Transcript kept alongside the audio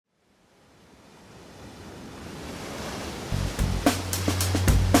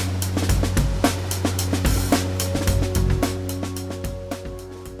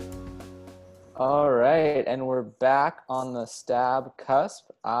and we're back on the Stab Cusp.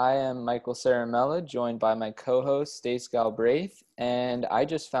 I am Michael Saramella, joined by my co-host, Stace Galbraith, and I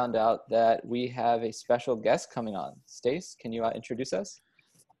just found out that we have a special guest coming on. Stace, can you introduce us?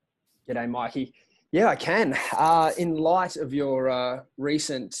 G'day, Mikey. Yeah, I can. In light of your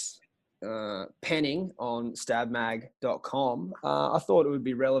recent penning on stabmag.com, I thought it would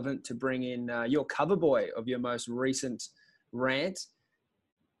be relevant to bring in your cover boy of your most recent rant,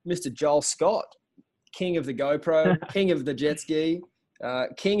 Mr. Joel Scott, king of the GoPro, king of the jet ski,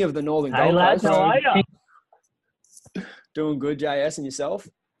 king of the Northern Gold Lads, Coast. how are you? Doing good, JS, and yourself?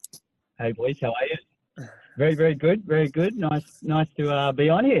 Hey, boys, how are you? Very, very good. Very good. Nice to be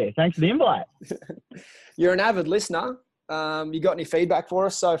on here. Thanks for the invite. You're an avid listener. You got any feedback for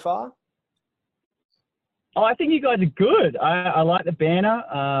us so far? Oh, I think you guys are good. I like the banner.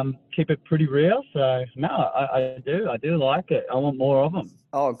 Keep it pretty real. So, no, I do like it. I want more of them.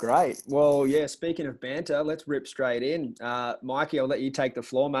 Oh, great. Well, yeah, speaking of banter, let's rip straight in. Mikey, I'll let you take the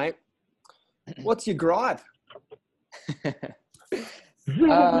floor, mate. What's your gripe? I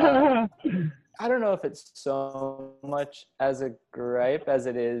don't know if it's so much as a gripe as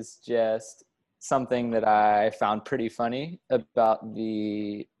it is just something that I found pretty funny about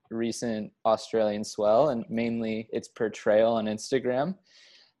the recent Australian swell, and mainly its portrayal on Instagram.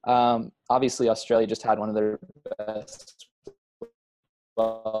 Obviously, Australia just had one of their best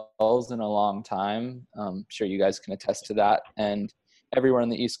swells in a long time. I'm sure you guys can attest to that. And everywhere on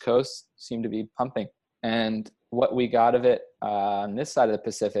the East Coast seemed to be pumping. And what we got of it on this side of the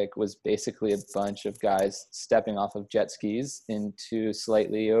Pacific was basically a bunch of guys stepping off of jet skis into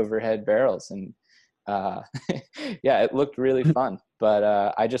slightly overhead barrels. And yeah, it looked really fun.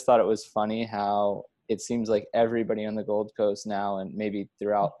 But I just thought it was funny how it seems like everybody on the Gold Coast now, and maybe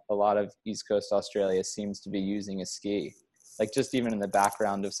throughout a lot of East Coast Australia, seems to be using a ski. Like just even in the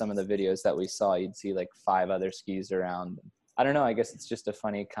background of some of the videos that we saw, you'd see like 5 other skis around. I don't know, I guess it's just a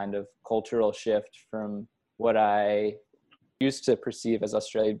funny kind of cultural shift from what I used to perceive as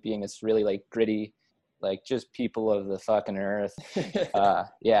Australia being this really like gritty, like just people of the fucking earth.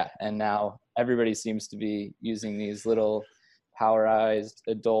 Yeah, and now everybody seems to be using these little powerized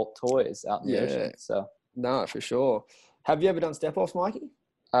adult toys out in the ocean. So no, for sure. Have you ever done step-offs, Mikey?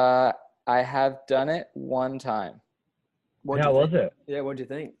 I have done it one time. How was it? Yeah, what'd you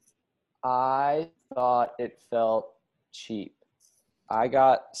think? I thought it felt cheap. I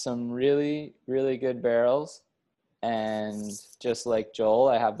got some really, really good barrels, and just like Joel,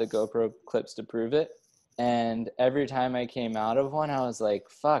 I have the GoPro clips to prove it. And every time I came out of one, I was like,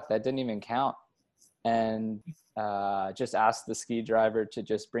 fuck, that didn't even count. And just asked the ski driver to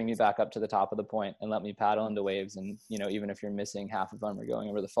just bring me back up to the top of the point and let me paddle into waves. And, you know, even if you're missing half of them or going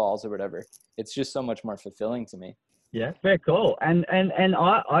over the falls or whatever, it's just so much more fulfilling to me. Yeah, very cool. And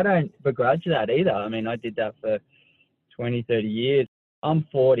I don't begrudge that either. I mean, I did that for 20, 30 years. I'm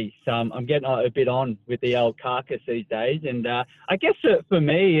 40, so I'm getting a bit on with the old carcass these days. And I guess for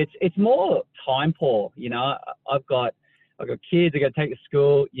me, it's more time poor. You know, I've got kids, I got to take to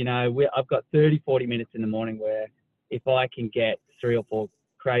school. You know, I've got 30, 40 minutes in the morning where if I can get 3 or 4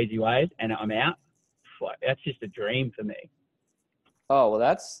 crazy waves and I'm out, that's just a dream for me. Oh,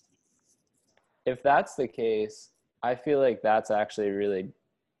 well, if that's the case, I feel like that's actually really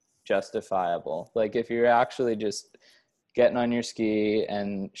justifiable. Like if you're actually just getting on your ski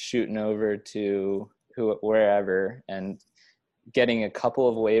and shooting over to wherever and getting a couple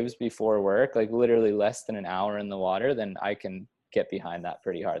of waves before work, like literally less than an hour in the water, then I can get behind that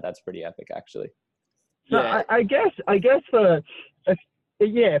pretty hard. That's pretty epic, actually. So yeah. I guess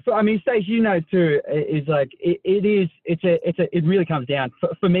I mean, Stace, you know too, is like it really comes down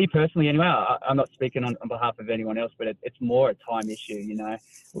for me personally anyway. I'm not speaking on behalf of anyone else, but it's more a time issue, you know,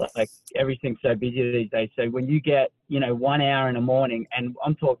 like everything's so busy these days. So when you get, you know, 1 hour in the morning, and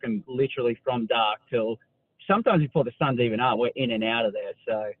I'm talking literally from dark till sometimes before the sun's even up, we're in and out of there.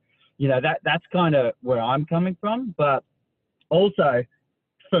 So, you know, that's kind of where I'm coming from. But also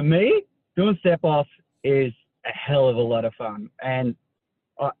for me, doing step-offs is a hell of a lot of fun, and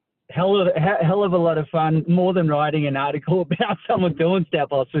hell of a lot of fun, more than writing an article about someone doing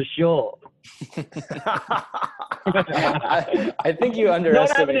step-offs for sure. I think you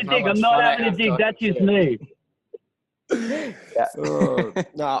underestimate. I'm not having a dig. That's just me. Yeah.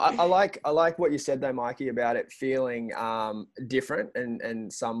 No, I like what you said though, Mikey, about it feeling different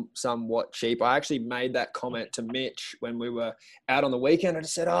and somewhat cheap. I actually made that comment to Mitch when we were out on the weekend. I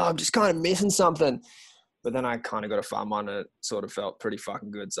just said, I'm just kind of missing something. But then I kind of got a fun one and it sort of felt pretty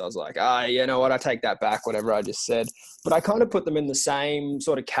fucking good. So I was like, you know what? I take that back, whatever I just said. But I kind of put them in the same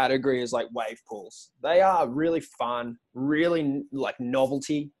sort of category as like wave pools. They are really fun, really like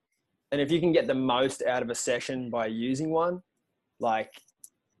novelty. And if you can get the most out of a session by using one, like,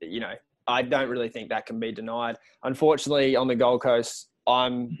 I don't really think that can be denied. Unfortunately, on the Gold Coast,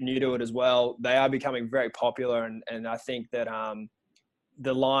 I'm new to it as well. They are becoming very popular. And I think that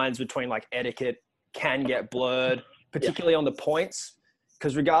the lines between like etiquette can get blurred, particularly on the points,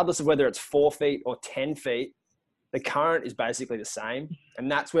 because regardless of whether it's 4 feet or 10 feet, the current is basically the same.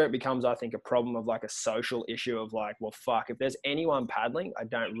 And that's where it becomes, I think, a problem of like a social issue of like, well, fuck, if there's anyone paddling, I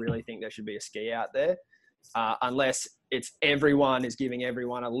don't really think there should be a ski out there, unless it's everyone is giving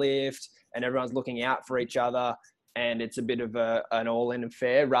everyone a lift and everyone's looking out for each other. And it's a bit of an all-in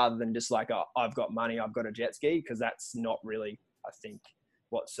affair rather than just like, oh, I've got money, I've got a jet ski, because that's not really, I think,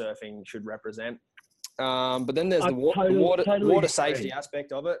 what surfing should represent. But then there's the water safety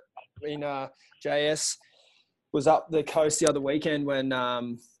aspect of it. I mean, JS was up the coast the other weekend when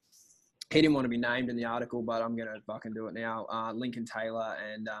he didn't want to be named in the article, but I'm going to fucking do it now. Lincoln Taylor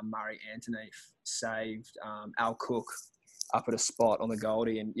and Murray Anthony saved Al Cook up at a spot on the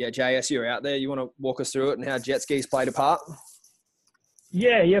Goldie. And yeah, JS, you're out there. You want to walk us through it and how jet skis played a part?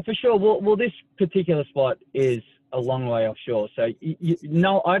 Yeah, for sure. Well, this particular spot is a long way offshore. So,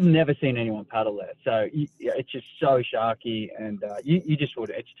 I've never seen anyone paddle there. So it's just so sharky, and you just would.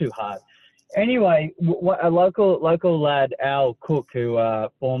 It's too hard. Anyway, a local lad, Al Cook, who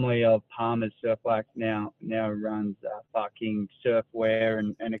formerly of Palmer's Surf Black, now runs fucking surfwear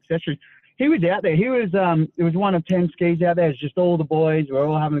and accessories. He was out there. He was it was one of 10 skis out there. It's just all the boys. We're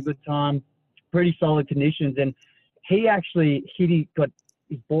all having a good time. Pretty solid conditions, and he actually got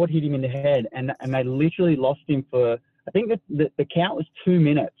his board hit him in the head, and they literally lost him for, I think the count was 2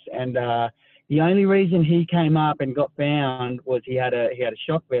 minutes, and the only reason he came up and got found was he had a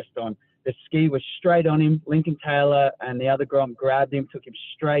shock vest on. The ski was straight on him. Lincoln Taylor and the other grom grabbed him, took him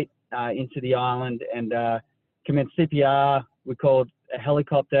straight into the island, and commenced CPR. We called a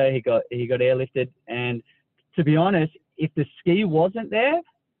helicopter. He got airlifted. And to be honest, if the ski wasn't there,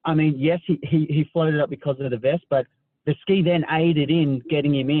 I mean, yes, he floated up because of the vest, but the ski then aided in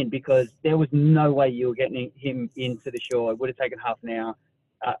getting him in, because there was no way you were getting him into the shore. It would have taken half an hour.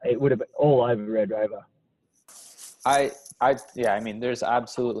 It would have been all over Red Rover. I mean, there's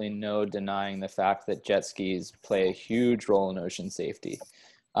absolutely no denying the fact that jet skis play a huge role in ocean safety.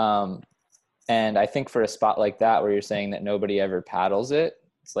 And I think for a spot like that, where you're saying that nobody ever paddles it,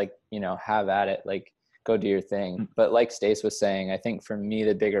 it's like, have at it, like go do your thing. But like Stace was saying, I think for me,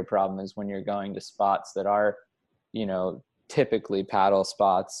 the bigger problem is when you're going to spots that are, typically paddle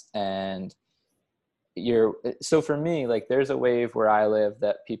spots, and so for me, like there's a wave where I live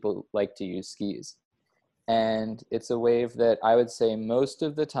that people like to use skis. And it's a wave that I would say most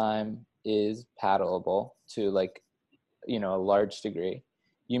of the time is paddleable to like, a large degree.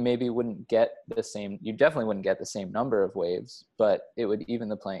 You maybe wouldn't get you definitely wouldn't get the same number of waves, but it would even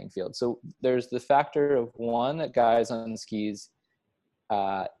the playing field. So there's the factor of one, that guys on skis,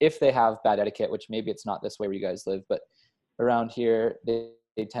 if they have bad etiquette, which maybe it's not this way where you guys live, but around here,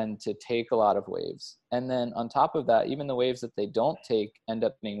 they tend to take a lot of waves. And then on top of that, even the waves that they don't take end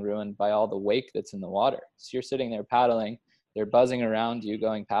up being ruined by all the wake that's in the water. So you're sitting there paddling, they're buzzing around you,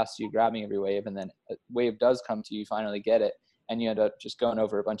 going past you, grabbing every wave, and then a wave does come to you, you finally get it, and you end up just going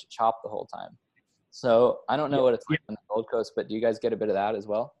over a bunch of chop the whole time. So I don't know what it's like on the Gold Coast, but do you guys get a bit of that as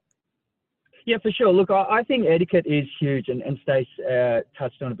well? Yeah, for sure. Look, I think etiquette is huge, and Stace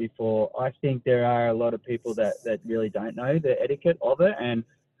touched on it before. I think there are a lot of people that really don't know the etiquette of it, and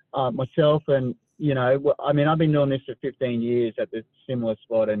myself, and I mean, I've been doing this for 15 years at this similar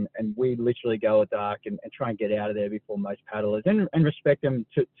spot, and we literally go at dark and try and get out of there before most paddlers, and respect them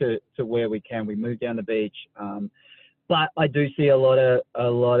to where we can. We move down the beach, but I do see a lot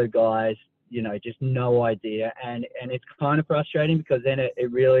of guys, just no idea, and it's kind of frustrating, because then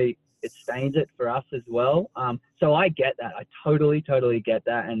it really stains it for us as well. So I get that. I totally get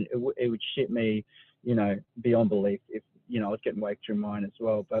that. And it would shit me, beyond belief if, I was getting waked through mine as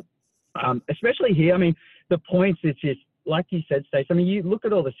well. But especially here, I mean, the points, it's just, like you said, Stace, I mean, you look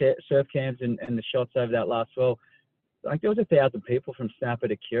at all the surf cams and the shots over that last well, like there was 1,000 people from Snapper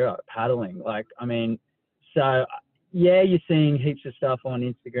to Kura paddling. Like, I mean, so yeah, you're seeing heaps of stuff on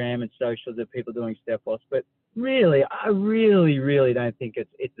Instagram and socials of people doing step offs, but really, I really don't think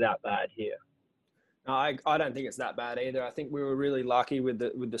it's that bad here. No, I don't think it's that bad either. I think we were really lucky with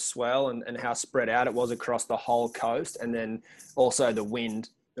the swell and how spread out it was across the whole coast, and then also the wind.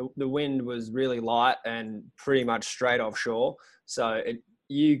 The wind was really light and pretty much straight offshore. So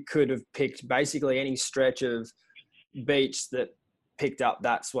you could have picked basically any stretch of beach that picked up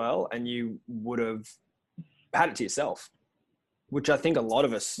that swell, and you would have had it to yourself, which I think a lot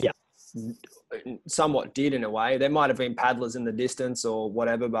of us somewhat did in a way. There might have been paddlers in the distance or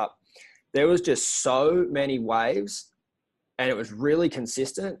whatever, but there was just so many waves, and it was really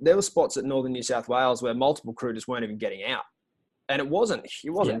consistent. There were spots at northern New South Wales where multiple crew just weren't even getting out, and it wasn't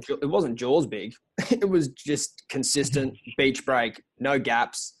Jaws big. It was just consistent beach break, no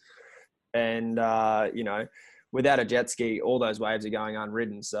gaps, and without a jet ski, all those waves are going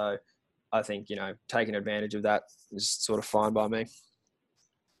unridden. So I think, taking advantage of that is sort of fine by me.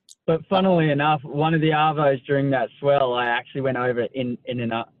 But funnily enough, one of the arvos during that swell, I actually went over in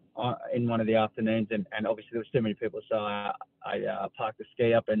one of the afternoons, and obviously there was too many people, so I parked the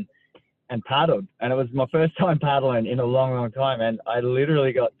ski up and paddled. And it was my first time paddling in a long, long time, and I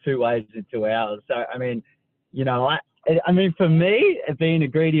literally got 2 waves in 2 hours. So, I mean, for me, being a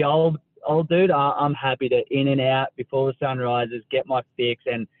greedy old dude, I'm happy to in and out before the sun rises, get my fix,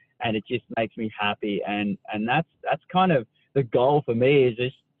 and it just makes me happy. And that's kind of the goal for me, is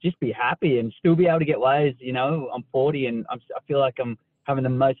just be happy and still be able to get waves. I'm 40 and I feel like I'm having the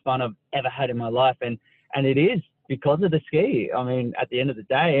most fun I've ever had in my life. And it is because of the ski. I mean, at the end of the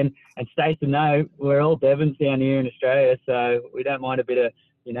day, and Stacey, know we're all Devons down here in Australia, so we don't mind a bit of,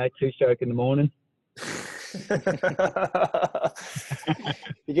 2-stroke in the morning.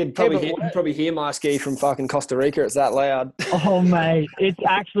 You could probably hear my ski from fucking Costa Rica. It's that loud. Oh, mate, it's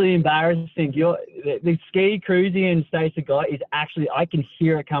actually embarrassing. The ski cruising and Stacey got is actually, I can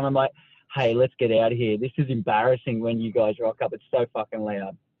hear it coming. I'm like, hey, let's get out of here. This is embarrassing when you guys rock up. It's so fucking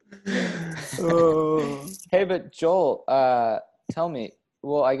loud. Hey, but Joel, tell me,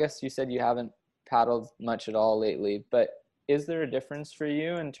 well, I guess you said you haven't paddled much at all lately, but is there a difference for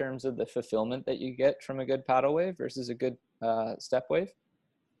you in terms of the fulfillment that you get from a good paddle wave versus a good step wave?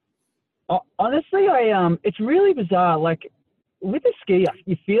 Honestly, it's really bizarre. Like with a ski,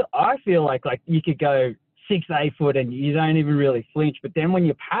 I feel like you could go 6-8 foot and you don't even really flinch. But then when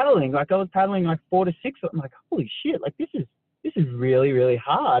you're paddling, like I was paddling like 4 to 6 foot, I'm like, holy shit, like this is really, really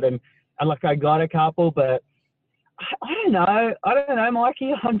hard. And like I got a couple, but I don't know,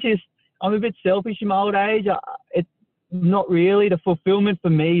 Mikey. I'm a bit selfish in my old age. It's not really. The fulfillment for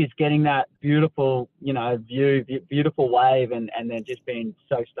me is getting that beautiful, view, beautiful wave, and then just being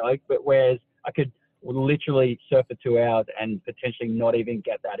so stoked. But whereas I could literally surf for 2 hours and potentially not even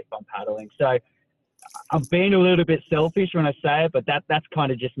get that if I'm paddling. So I'm being a little bit selfish when I say it, but that's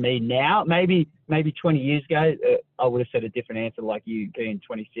kind of just me now. Maybe 20 years ago, I would have said a different answer, like you being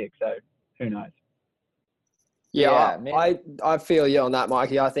 26. So who knows? Yeah, I feel you on that,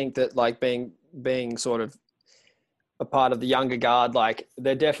 Mikey. I think that like being sort of a part of the younger guard, like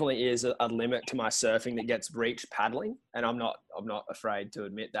there definitely is a limit to my surfing that gets reached paddling, and I'm not afraid to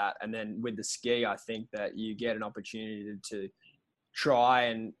admit that. And then with the ski, I think that you get an opportunity to try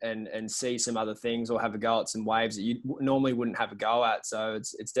and see some other things or have a go at some waves that you normally wouldn't have a go at. So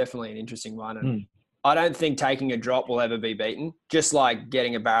it's definitely an interesting one. And I don't think taking a drop will ever be beaten. Just like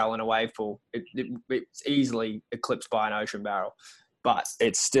getting a barrel in a wave pool, it's easily eclipsed by an ocean barrel, but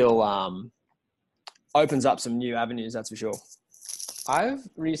it's still opens up some new avenues, that's for sure. I've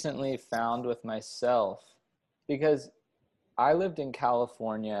recently found with myself, because I lived in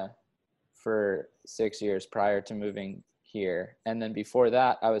California for 6 years prior to moving here. And then before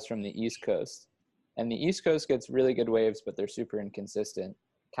that, I was from the East Coast. And the East Coast gets really good waves, but they're super inconsistent.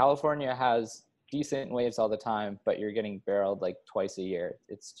 California has decent waves all the time, but you're getting barreled like twice a year.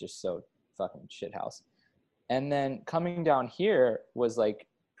 It's just so fucking shithouse. And then coming down here was like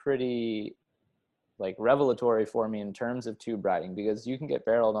pretty like revelatory for me in terms of tube riding, because you can get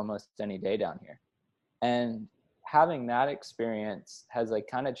barreled almost any day down here. And having that experience has like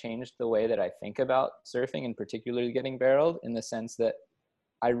kind of changed the way that I think about surfing, and particularly getting barreled, in the sense that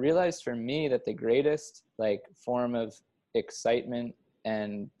I realized for me that the greatest like form of excitement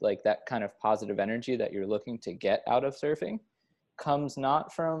and like that kind of positive energy that you're looking to get out of surfing comes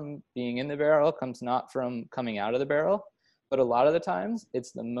not from being in the barrel, comes not from coming out of the barrel, but a lot of the times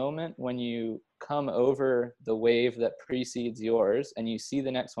it's the moment when you come over the wave that precedes yours and you see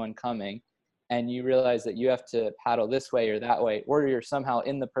the next one coming, and you realize that you have to paddle this way or that way, or you're somehow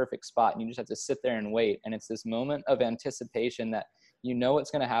in the perfect spot and you just have to sit there and wait. And it's this moment of anticipation that you know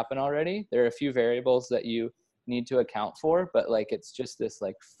what's going to happen already. There are a few variables that you need to account for, but like it's just this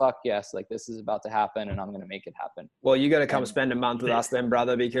like, fuck yes, like this is about to happen and I'm going to make it happen. Well, you got to come spend a month with us then,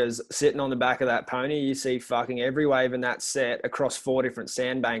 brother, because sitting on the back of that pony, you see fucking every wave in that set across 4 different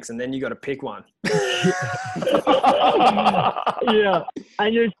sandbanks, and then you got to pick one. Yeah,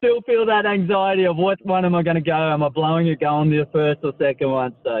 and you still feel that anxiety of what one am I going to go? Am I blowing it going to the first or second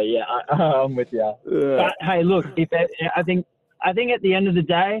one? So yeah, I'm with you. But hey, look, I think at the end of the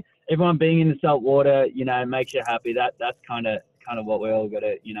day, everyone being in the salt water, makes you happy. That's kind of what we all got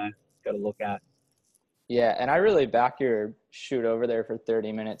to look at. Yeah, and I really back your shoot over there for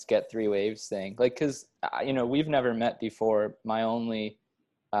 30 minutes, get 3 waves thing? Like, cause you know, we've never met before. My only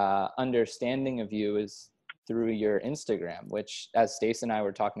understanding of you is through your Instagram, which, as Stace and I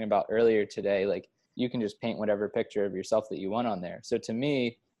were talking about earlier today, like, you can just paint whatever picture of yourself that you want on there. So to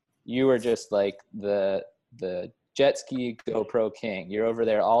me, you were just like the jet ski GoPro king. You're over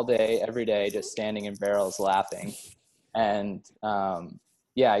there all day, every day, just standing in barrels laughing. And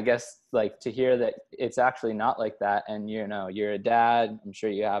yeah, I guess like to hear that it's actually not like that. And, you know, you're a dad, I'm sure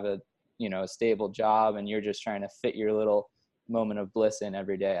you have a, you know, a stable job, and you're just trying to fit your little moment of bliss in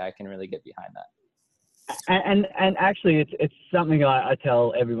every day. I can really get behind that. And actually, it's something I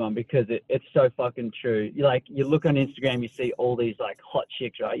tell everyone, because it's so fucking true. You look on Instagram, you see all these like hot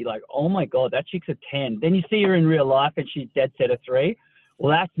chicks, right? You're like, oh my God, that chick's a 10. Then you see her in real life and she's dead set a 3.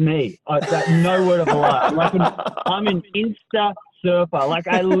 Well, that's me. No word of a lie. I'm an Insta surfer. Like,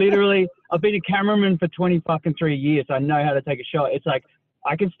 I've been a cameraman for 23 years. So I know how to take a shot. It's like,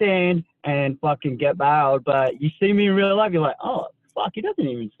 I can stand and fucking get barreled, but you see me in real life, you're like, oh, fuck, he doesn't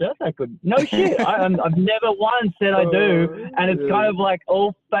even surf that good. No shit. I've never once said I do. And it's kind of like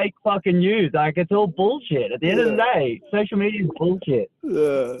all fake fucking news. Like, it's all bullshit. At the end of the day, social media is bullshit.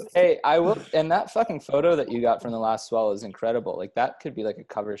 Hey, I will. And that fucking photo that you got from the last swell is incredible. Like, that could be like a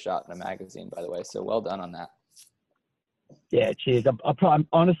cover shot in a magazine, by the way. So well done on that. Yeah, cheers.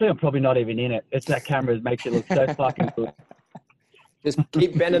 Honestly, I'm probably not even in it. It's that camera that makes it look so fucking good. Just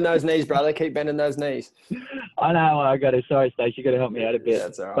keep bending those knees, brother. Keep bending those knees. I know. I got to. Sorry, Stace. You got to help me out a bit.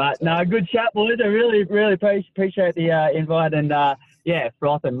 That's all right. But no, good chat, boys. I really, really appreciate the invite. And yeah,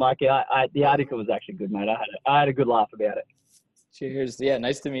 Froth and Mikey, the article was actually good, mate. I had a good laugh about it. Cheers. Yeah,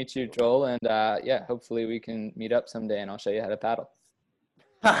 nice to meet you, Joel. And yeah, hopefully we can meet up someday, and I'll show you how to paddle.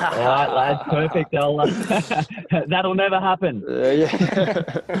 All right, lads. Perfect. That'll never happen. Yeah.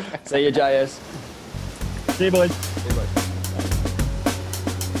 See you, JS. See you, boys. See you, boys.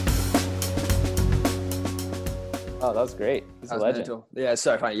 Oh, that was great. He's a legend. Mental. Yeah, it's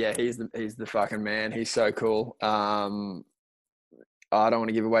so funny. Yeah, he's the fucking man. He's so cool. I don't want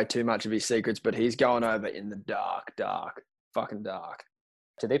to give away too much of his secrets, but he's going over in the dark, fucking dark.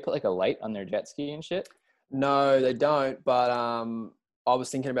 Do they put like a light on their jet ski and shit? No, they don't. But I was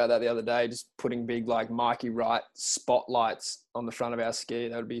thinking about that the other day, just putting big like Mikey Wright spotlights on the front of our ski.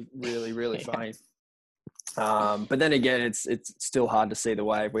 That would be really, really funny. But then again, it's still hard to see the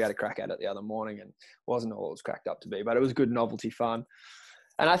wave. We had a crack at it the other morning and wasn't all it was cracked up to be, but it was good novelty fun.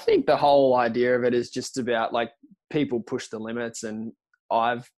 And I think the whole idea of it is just about like people push the limits, and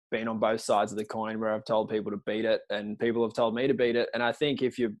I've been on both sides of the coin where I've told people to beat it and people have told me to beat it. And I think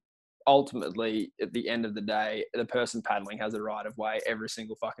if you ultimately, at the end of the day, the person paddling has a right of way every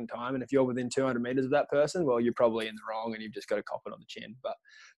single fucking time. And if you're within 200 meters of that person, well, you're probably in the wrong and you've just got to cop it on the chin. But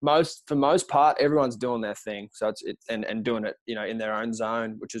for most part, everyone's doing their thing. So and doing it, you know, in their own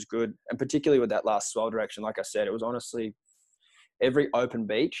zone, which is good. And particularly with that last swell direction, like I said, it was honestly every open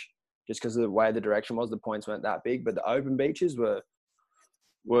beach, just because of the way the direction was, the points weren't that big, but the open beaches were,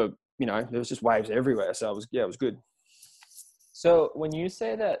 you know, there was just waves everywhere. So it was good. So when you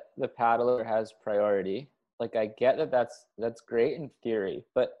say that the paddler has priority, like I get that that's great in theory,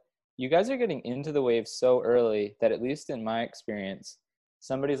 but you guys are getting into the wave so early that, at least in my experience,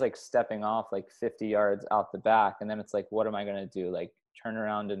 somebody's like stepping off like 50 yards out the back, and then it's like, what am I going to do? Like turn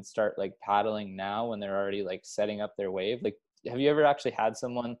around and start like paddling now when they're already like setting up their wave? Like, have you ever actually had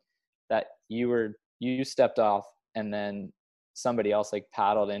someone that you stepped off and then somebody else like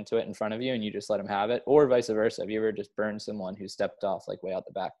paddled into it in front of you and you just let them have it, or vice versa? Have you ever just burned someone who stepped off like way out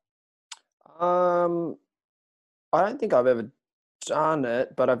the back? I don't think I've ever done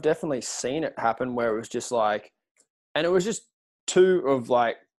it, but I've definitely seen it happen where it was just like, and it was just two of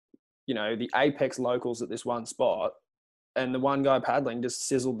like, you know, the apex locals at this one spot, and the one guy paddling just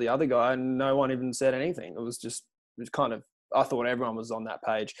sizzled the other guy and no one even said anything. It was kind of, I thought everyone was on that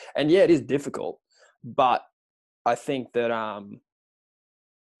page. And yeah, it is difficult, but I think that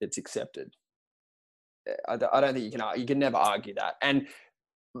it's accepted. I don't think you can never argue that. And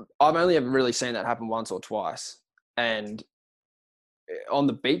I've only ever really seen that happen once or twice. And on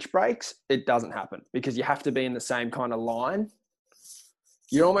the beach breaks, it doesn't happen because you have to be in the same kind of line.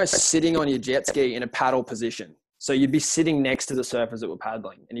 You're almost sitting on your jet ski in a paddle position. So you'd be sitting next to the surfers that were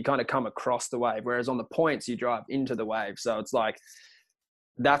paddling and you kind of come across the wave. Whereas on the points, you drive into the wave. So it's like,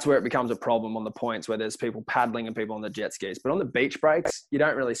 that's where it becomes a problem on the points where there's people paddling and people on the jet skis. But on the beach breaks, you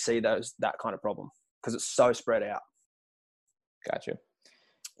don't really see that kind of problem because it's so spread out. Gotcha.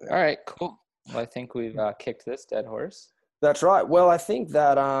 All right, cool. Well, I think we've kicked this dead horse. That's right. Well, I think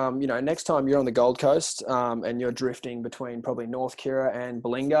that, next time you're on the Gold Coast and you're drifting between probably North Kira and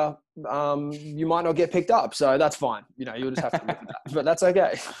Balinga, you might not get picked up. So that's fine. You'll just have to live with that. But that's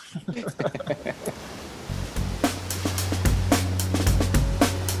okay.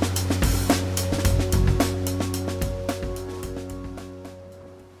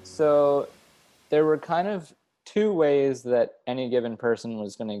 So there were kind of two ways that any given person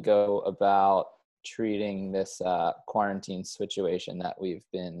was going to go about treating this quarantine situation that we've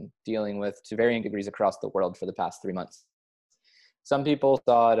been dealing with to varying degrees across the world for the past 3 months. Some people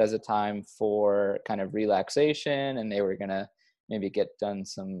saw it as a time for kind of relaxation, and they were going to maybe get done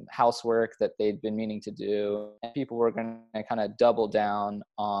some housework that they'd been meaning to do. And people were going to kind of double down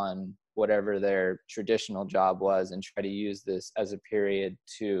on whatever their traditional job was and try to use this as a period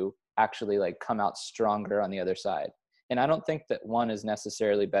to actually like come out stronger on the other side. And I don't think that one is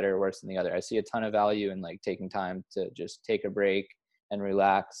necessarily better or worse than the other. I see a ton of value in like taking time to just take a break and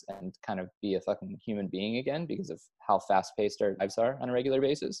relax and kind of be a fucking human being again because of how fast paced our lives are on a regular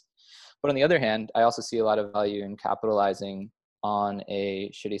basis. But on the other hand, I also see a lot of value in capitalizing on a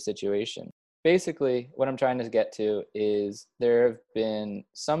shitty situation. Basically, what I'm trying to get to is there have been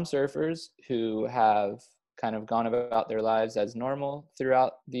some surfers who have kind of gone about their lives as normal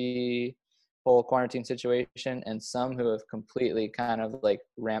throughout the whole quarantine situation, and some who have completely kind of like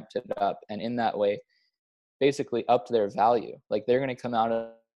ramped it up, and in that way basically upped their value. Like they're going to come out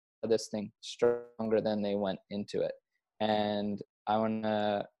of this thing stronger than they went into it. And I want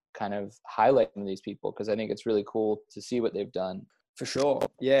to kind of highlight some of these people because I think it's really cool to see what they've done. For sure.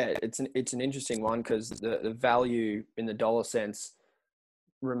 Yeah, it's an interesting one because the value in the dollar sense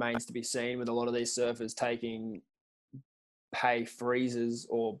remains to be seen with a lot of these surfers taking pay freezes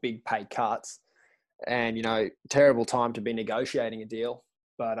or big pay cuts. And, terrible time to be negotiating a deal.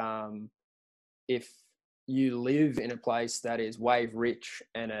 But if you live in a place that is wave rich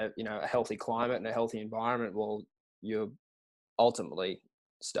and a healthy climate and a healthy environment, well, you're ultimately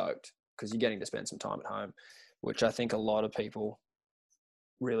stoked because you're getting to spend some time at home, which I think a lot of people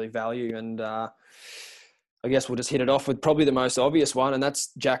really value. And I guess we'll just hit it off with probably the most obvious one, and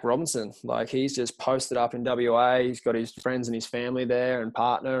that's Jack Robinson. Like he's just posted up in WA. He's got his friends and his family there and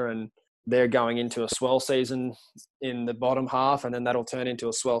partner, and they're going into a swell season in the bottom half, and then that'll turn into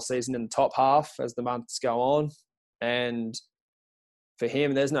a swell season in the top half as the months go on. And for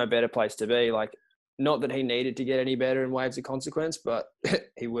him, there's no better place to be. Like, not that he needed to get any better in Waves of Consequence, but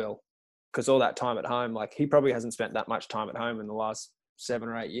he will, because all that time at home, like he probably hasn't spent that much time at home in the last 7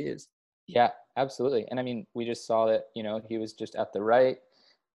 or 8 years. Yeah, absolutely. And I mean, we just saw that, he was just at the right.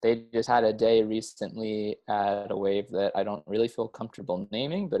 They just had a day recently at a wave that I don't really feel comfortable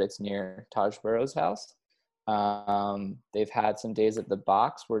naming, but it's near Taj Burrow's house. They've had some days at the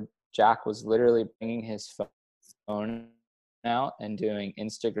box where Jack was literally bringing his phone out and doing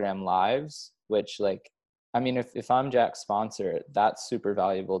Instagram lives, which if I'm Jack's sponsor, that's super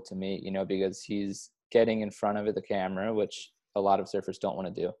valuable to me, because he's getting in front of the camera, which a lot of surfers don't want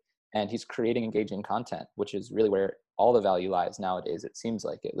to do. And he's creating engaging content, which is really where all the value lies nowadays, it seems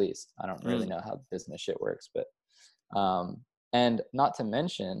like, at least. I don't really know how business shit works, but and not to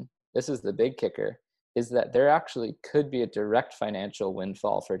mention, this is the big kicker, is that there actually could be a direct financial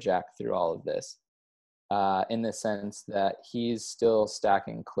windfall for Jack through all of this, in the sense that he's still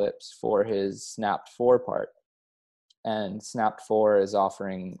stacking clips for his Snapped 4 part. And Snapped 4 is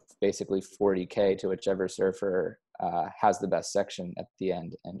offering basically $40K to whichever surfer has the best section at the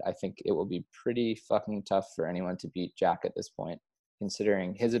end. And I think it will be pretty fucking tough for anyone to beat Jack at this point,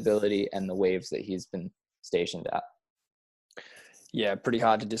 considering his ability and the waves that he's been stationed at. Yeah, pretty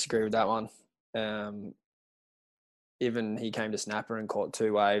hard to disagree with that one. Even he came to Snapper and caught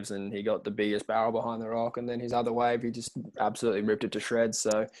 2 waves and he got the biggest barrel behind the rock. And then his other wave, he just absolutely ripped it to shreds.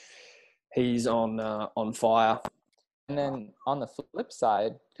 So he's on fire. And then on the flip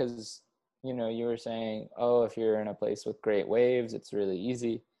side, because you were saying, oh, if you're in a place with great waves, it's really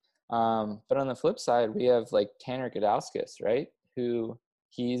easy. But on the flip side, we have like Tanner Gudauskas, right? Who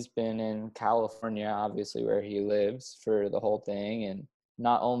he's been in California, obviously where he lives, for the whole thing. And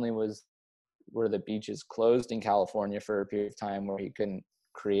not only were the beaches closed in California for a period of time where he couldn't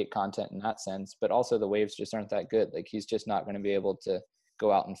create content in that sense, but also the waves just aren't that good. Like he's just not going to be able to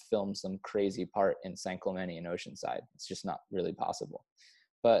go out and film some crazy part in San Clemente and Oceanside. It's just not really possible.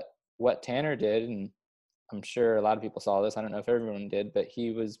 But what Tanner did, and I'm sure a lot of people saw this, I don't know if everyone did, but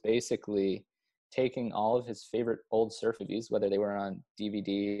he was basically taking all of his favorite old surf movies, whether they were on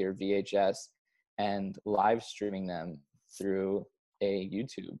DVD or VHS, and live streaming them through a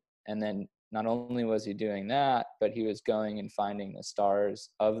YouTube. And then not only was he doing that, but he was going and finding the stars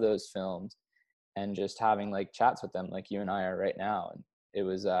of those films and just having like chats with them like you and I are right now. And it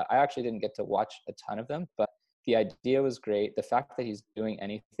was, I actually didn't get to watch a ton of them, but the idea was great. The fact that he's doing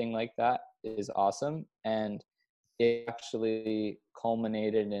anything like that is awesome. And it actually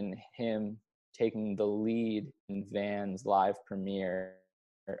culminated in him taking the lead in Van's live premiere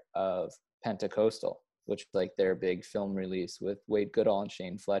of Pentecostal, which was like their big film release with Wade Goodall and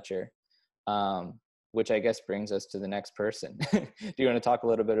Shane Fletcher. Which I guess brings us to the next person. Do you want to talk a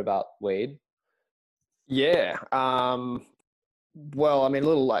little bit about Wade? Yeah. Well, I mean, a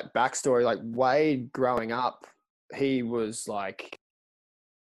little like backstory, like Wade growing up, he was like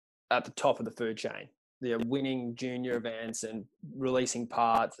at the top of the food chain. They're winning junior events and releasing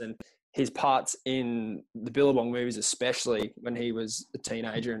parts, and his parts in the Billabong movies, especially when he was a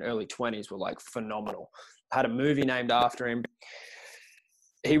teenager and early 20s, were like phenomenal. Had a movie named after him.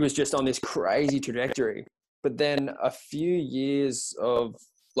 He was just on this crazy trajectory. But then a few years of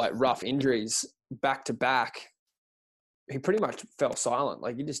like rough injuries back to back, he pretty much fell silent.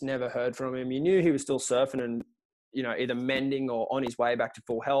 Like you just never heard from him. You knew he was still surfing and, you know, either mending or on his way back to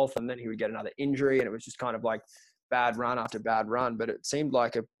full health, and then he would get another injury, and it was just kind of like bad run after bad run. But it seemed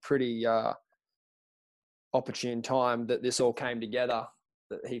like a pretty opportune time that this all came together,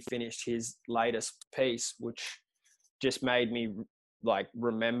 that he finished his latest piece, which just made me like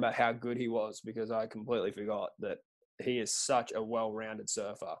remember how good he was, because I completely forgot that he is such a well-rounded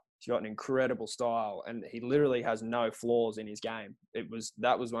surfer. He's got an incredible style, and he literally has no flaws in his game.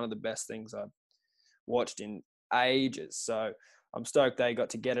 That was one of the best things I've watched in ages. So I'm stoked they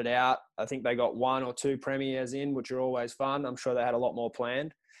got to get it out. I think they got 1 or 2 premieres in, which are always fun. I'm sure they had a lot more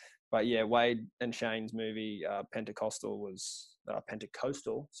planned. But yeah, Wade and Shane's movie Pentecostal, was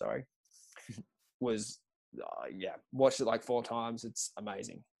watched it like 4 times. It's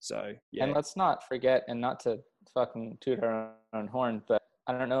amazing. So yeah. And let's not forget, and not to fucking toot our own horn, but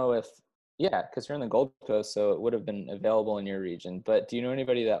I don't know if, because you're in the Gold Coast, so it would have been available in your region. But do you know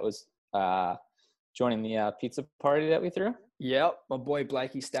anybody that was joining the pizza party that we threw? Yep, my boy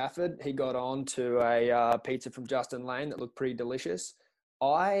Blakey Stafford. He got on to a pizza from Justin Lane that looked pretty delicious.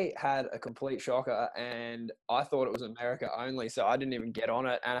 I had a complete shocker, and I thought it was America only, so I didn't even get on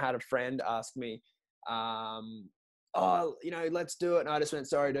it. And I had a friend ask me, let's do it. And I just went,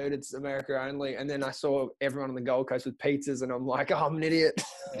 sorry, dude, it's America only. And then I saw everyone on the Gold Coast with pizzas, and I'm like, oh, I'm an idiot.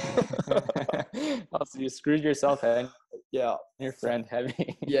 Also, you screwed yourself and yeah, your friend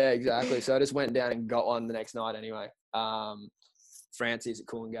heavy. Yeah, exactly. So I just went down and got one the next night anyway. Francie's at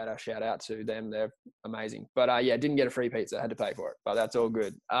Coolangatta, shout out to them. They're amazing. But didn't get a free pizza. I had to pay for it, but that's all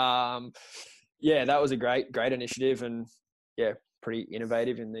good. That was a great initiative, and pretty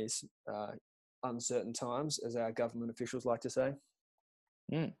innovative in these uncertain times, as our government officials like to say.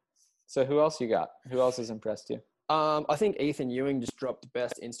 So who else you got? Who else has impressed you? I think Ethan Ewing just dropped the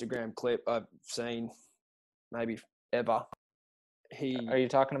best Instagram clip I've seen maybe ever. Are you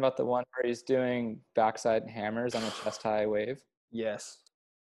talking about the one where he's doing backside hammers on a chest high wave? Yes.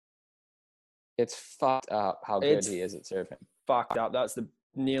 It's fucked up how good he is at surfing. Fucked up. That's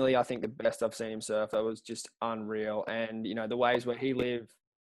nearly, I think, the best I've seen him surf. That was just unreal. And, you know, the waves where he lived,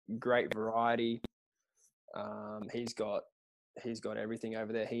 great variety. He's got everything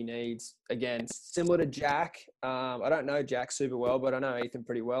over there he needs. Again, similar to Jack. I don't know Jack super well, but I know Ethan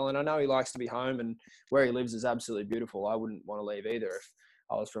pretty well. And I know he likes to be home, and where he lives is absolutely beautiful. I wouldn't want to leave either if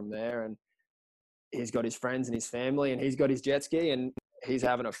I was from there. And he's got his friends and his family, and he's got his jet ski, and he's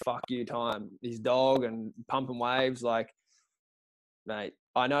having a fuck you time. His dog and pumping waves. Like, mate,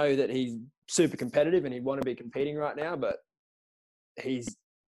 I know that he's super competitive and he'd want to be competing right now, but he's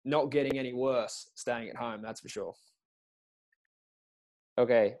not getting any worse staying at home. That's for sure.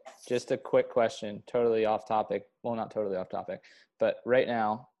 Okay, just a quick question, totally off topic. Well, not totally off topic, but right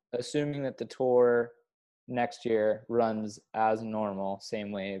now, assuming that the tour next year runs as normal,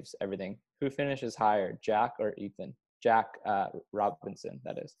 same waves, everything, who finishes higher, Jack or Ethan? Jack Robinson,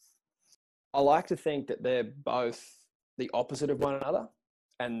 that is. I like to think that they're both the opposite of one another,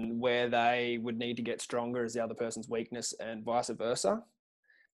 and where they would need to get stronger is the other person's weakness, and vice versa.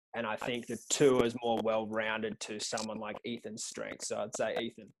 And I think the tour is more well-rounded to someone like Ethan's strength. So I'd say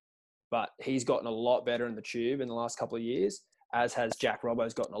Ethan. But he's gotten a lot better in the tube in the last couple of years, as has Jack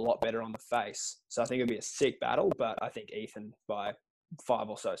Robbo's gotten a lot better on the face. So I think it'd be a sick battle, but I think Ethan by 5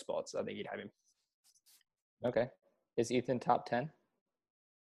 or so spots. I think you'd have him. Okay. Is Ethan top 10?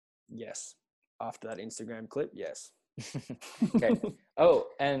 Yes. After that Instagram clip, yes. Okay. Oh,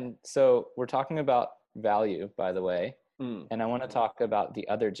 and so we're talking about value, by the way. And I want to talk about the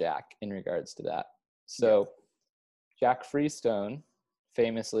other Jack in regards to that. So Jack Freestone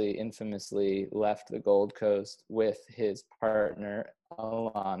infamously left the Gold Coast with his partner,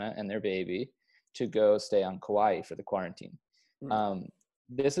 Alana, and their baby. to go stay on Kauai for the quarantine.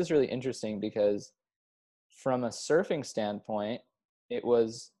 This is really interesting because from a surfing standpoint, it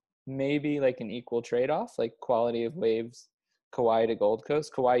was maybe like an equal trade-off, like quality of waves, Kauai to Gold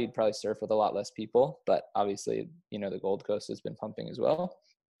Coast. Kauai, you'd probably surf with a lot less people, but obviously, the Gold Coast has been pumping as well.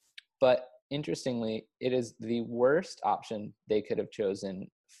 But interestingly, it is the worst option they could have chosen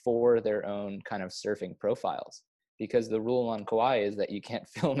for their own kind of surfing profiles, because the rule on Kauai is that you can't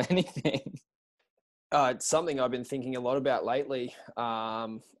film anything. It's something I've been thinking a lot about lately.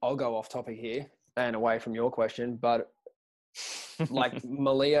 I'll go off topic here and away from your question, but like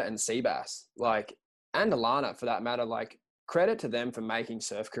Malia and Seabass, and Alana for that matter, credit to them for making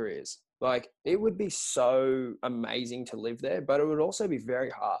surf careers. It would be so amazing to live there, but it would also be very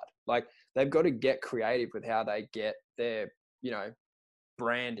hard. They've got to get creative with how they get their,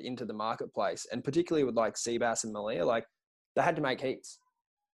 brand into the marketplace. And particularly with Seabass and Malia, they had to make heats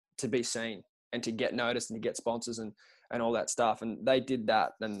to be seen and to get noticed and to get sponsors and all that stuff. And they did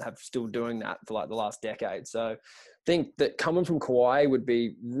that and have still doing that for the last decade. So I think that coming from Kauai would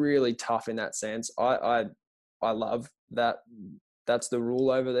be really tough in that sense. I love that that's the rule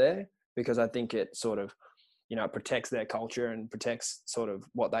over there, because I think it sort of, protects their culture and protects sort of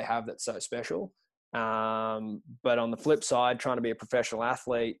what they have that's so special. But on the flip side, trying to be a professional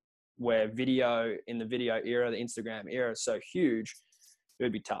athlete where video in the video era, the Instagram era is so huge, it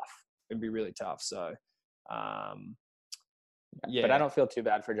would be tough. It'd be really tough. So, yeah. But I don't feel too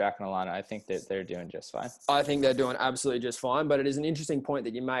bad for Jack and Alana. I think that they're doing just fine. I think they're doing absolutely just fine, but it is an interesting point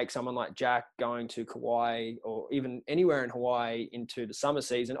that you make. Someone like Jack going to Kauai or even anywhere in Hawaii into the summer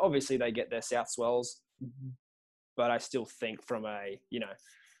season, obviously they get their south swells, but I still think from a,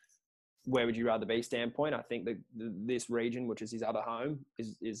 where would you rather be standpoint, I think that this region, which is his other home,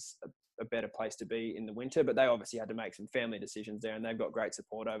 is a better place to be in the winter. But they obviously had to make some family decisions there, and they've got great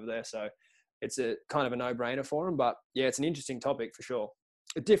support over there. So it's a kind of a no-brainer for them. But yeah, it's an interesting topic for sure.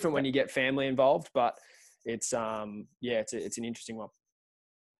 It's different when you get family involved, but it's it's an interesting one.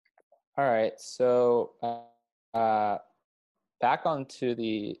 All right, so back onto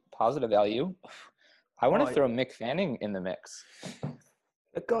the positive value. I want to throw Mick Fanning in the mix.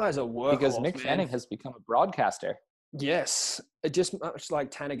 That guy's a workhorse, because Mick Fanning has become a broadcaster. Yes, it just much like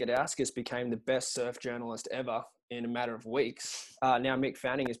Tanner Gadauskas became the best surf journalist ever in a matter of weeks. Now Mick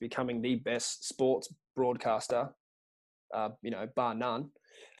Fanning is becoming the best sports broadcaster, bar none,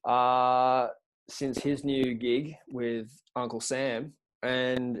 since his new gig with Uncle Sam,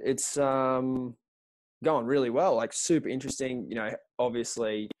 and it's going really well. Super interesting.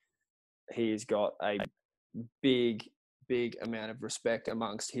 Obviously he's got a big amount of respect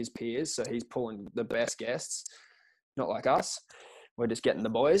amongst his peers, so he's pulling the best guests. Not like us. We're just getting the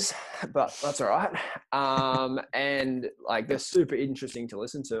boys, but that's all right. And they're super interesting to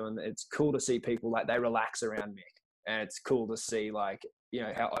listen to, and it's cool to see people they relax around Mick, and it's cool to see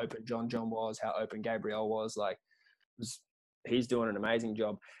how open John was, how open Gabriel was. He's doing an amazing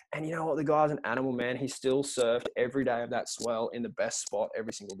job. And you know what? The guy's an animal, man. He still surfed every day of that swell in the best spot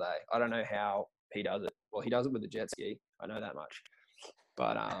every single day. I don't know how he does it. Well, he does it with a jet ski. I know that much.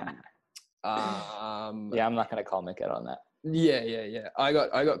 But yeah, I'm not going to call Mick out on that. Yeah. I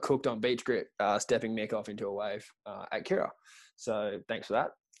got cooked on beach grip, stepping Mick off into a wave at Kira. So thanks for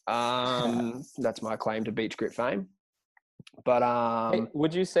that. That's my claim to beach grip fame. But hey,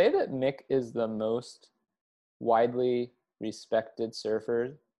 would you say that Mick is the most widely respected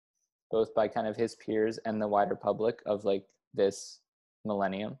surfer, both by kind of his peers and the wider public of this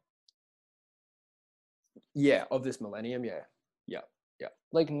millennium? Yeah, of this millennium, yeah.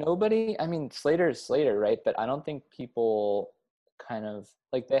 Nobody, I mean, Slater is Slater, right? But I don't think people kind of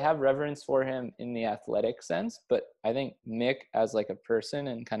they have reverence for him in the athletic sense, but I think Mick as a person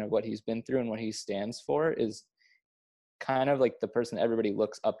and kind of what he's been through and what he stands for is kind of the person everybody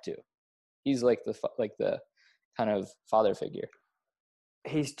looks up to. He's the kind of father figure.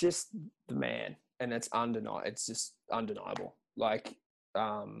 He's just the man, and it's just undeniable.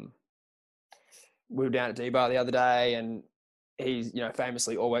 We were down at D-Bar the other day, and he's,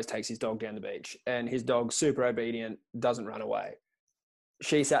 famously always takes his dog down the beach, and his dog's super obedient, doesn't run away.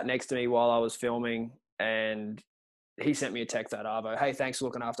 She sat next to me while I was filming, and he sent me a text at Arvo, "Hey, thanks for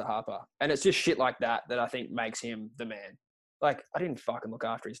looking after Harper." And it's just shit like that I think makes him the man. I didn't fucking look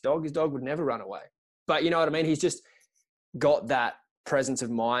after his dog. His dog would never run away. But you know what I mean? He's just got that presence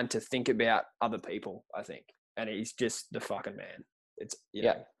of mind to think about other people, I think. And he's just the fucking man. It's,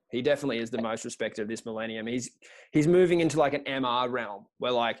 he definitely is the most respected of this millennium. He's moving into an MR realm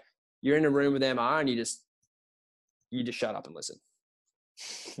where you're in a room with MR and you just shut up and listen.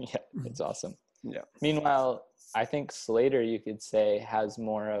 Yeah, it's awesome. Yeah. Meanwhile, I think Slater, you could say, has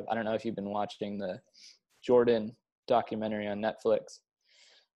more of, I don't know if you've been watching the Jordan documentary on Netflix,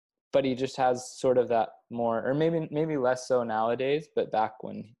 but he just has sort of that more, or maybe less so nowadays, but back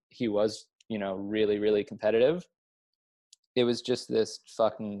when he was, really, really competitive, it was just this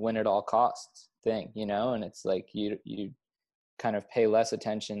fucking win at all costs thing, and it's like you kind of pay less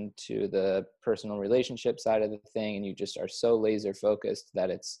attention to the personal relationship side of the thing, and you just are so laser focused that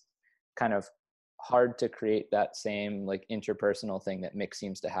it's kind of hard to create that same like interpersonal thing that Mick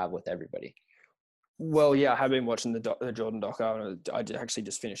seems to have with everybody. Well, yeah, I have been watching the Jordan doco, and I actually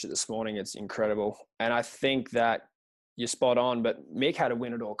just finished it this morning. It's incredible. And I think that you're spot on, but Mick had a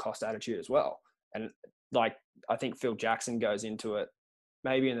win at all cost attitude as well. And like, I think Phil Jackson goes into it,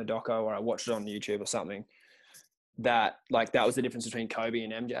 maybe in the doco, or I watched it on YouTube or something, that like, that was the difference between Kobe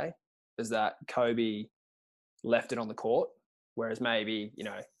and MJ, is that Kobe left it on the court, whereas maybe,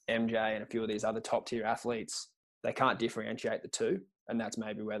 MJ and a few of these other top tier athletes, they can't differentiate the two. And that's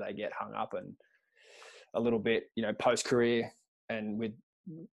maybe where they get hung up and a little bit, post career and with,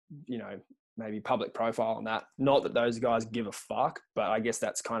 maybe public profile on that. Not that those guys give a fuck, but I guess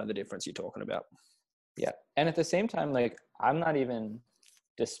that's kind of the difference you're talking about. Yeah. And at the same time, like, I'm not even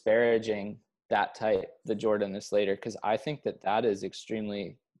disparaging that type, the Jordan, the Slater, because I think that is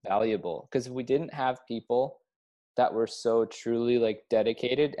extremely valuable. Because if we didn't have people that were so truly like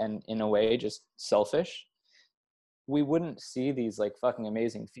dedicated and in a way just selfish, we wouldn't see these like fucking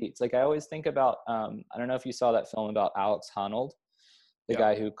amazing feats. Like I always think about, I don't know if you saw that film about Alex Honnold, the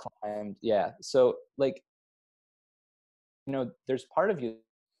guy who climbed. Yeah. So like, there's part of you,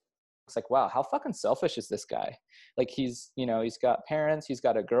 it's like, wow, how fucking selfish is this guy? Like he's, he's got parents, he's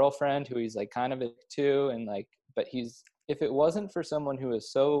got a girlfriend who he's like kind of into, and like, but if it wasn't for someone who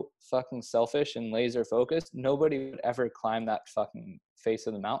is so fucking selfish and laser focused, nobody would ever climb that fucking face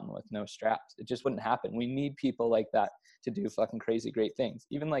of the mountain with no straps. It just wouldn't happen. We need people like that to do fucking crazy great things.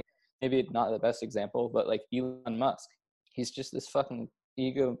 Even like, maybe not the best example, but like Elon Musk, he's just this fucking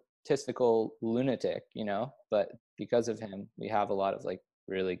egotistical lunatic, but because of him, we have a lot of like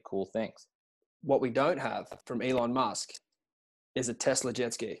really cool things. What we don't have from Elon Musk is a Tesla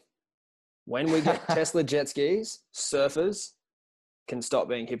jet ski. When we get Tesla jet skis, surfers can stop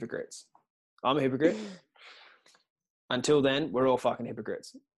being hypocrites. I'm a hypocrite. Until then, we're all fucking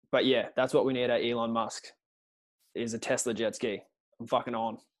hypocrites. But yeah, that's what we need at Elon Musk, is a Tesla jet ski. I'm fucking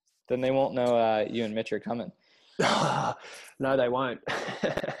on. Then they won't know you and Mitch are coming. No, they won't.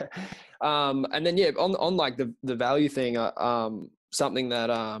 And then, yeah, on like the value thing, something that,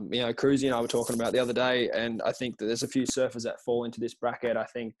 Cruzy and I were talking about the other day, and I think that there's a few surfers that fall into this bracket. I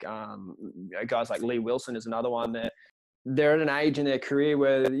think guys like Lee Wilson is another one. They're at an age in their career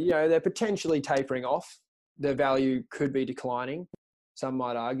where, they're potentially tapering off. Their value could be declining, some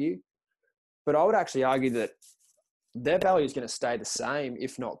might argue. But I would actually argue that their value is going to stay the same,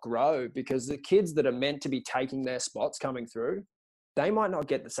 if not grow, because the kids that are meant to be taking their spots coming through, they might not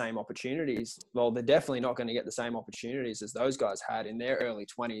get the same opportunities. Well, they're definitely not going to get the same opportunities as those guys had in their early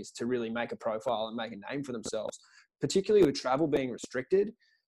 20s to really make a profile and make a name for themselves. Particularly with travel being restricted,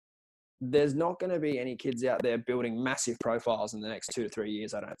 there's not going to be any kids out there building massive profiles in the next 2 to 3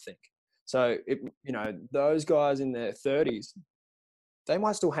 years, I don't think. So, those guys in their 30s, they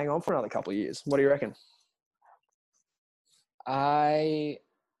might still hang on for another couple of years. What do you reckon? Okay.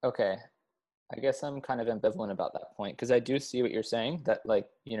 I guess I'm kind of ambivalent about that point, because I do see what you're saying, that like,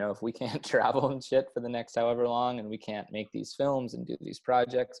 if we can't travel and shit for the next however long, and we can't make these films and do these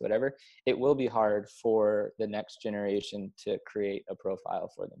projects, whatever, it will be hard for the next generation to create a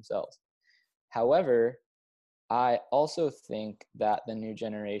profile for themselves. However, I also think that the new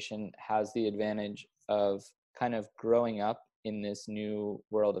generation has the advantage of kind of growing up in this new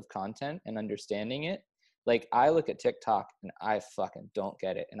world of content and understanding it. Like I look at TikTok and I fucking don't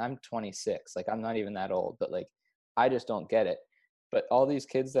get it. And I'm 26, like I'm not even that old, but like, I just don't get it. But all these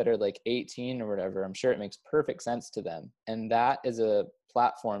kids that are like 18 or whatever, I'm sure it makes perfect sense to them. And that is a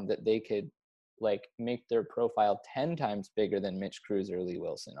platform that they could like make their profile 10 times bigger than Mitch Cruz or Lee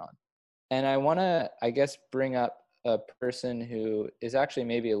Wilson on. And I want to, I guess, bring up a person who is actually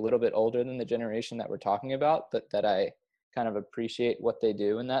maybe a little bit older than the generation that we're talking about, but that I kind of appreciate what they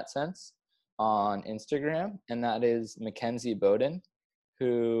do in that sense on Instagram. And that is Mackenzie Bowden,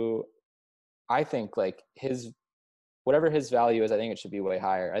 who I think like whatever his value is, I think it should be way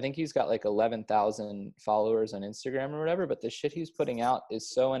higher. I think he's got like 11,000 followers on Instagram or whatever, but the shit he's putting out is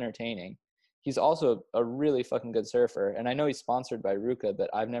so entertaining. He's also a really fucking good surfer. And I know he's sponsored by Ruka, but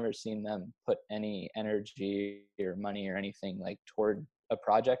I've never seen them put any energy or money or anything like toward a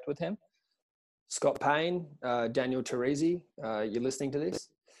project with him. Scott Payne, Daniel Teresi, you're listening to this?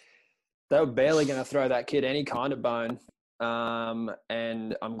 they were barely going to throw that kid any kind of bone.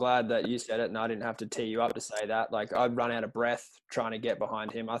 And I'm glad that you said it and I didn't have to tee you up to say that. Like, I'd run out of breath trying to get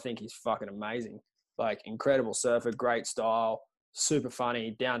behind him. I think he's fucking amazing. Like, incredible surfer, great style, super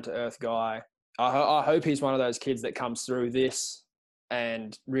funny, down to earth guy. I hope he's one of those kids that comes through this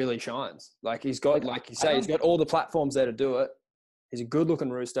and really shines. Like, he's got, like you say, he's got all the platforms there to do it. He's a good looking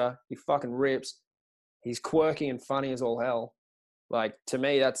rooster. He fucking rips. He's quirky and funny as all hell. Like, to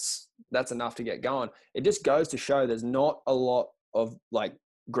me, that's enough to get going. It just goes to show there's not a lot of like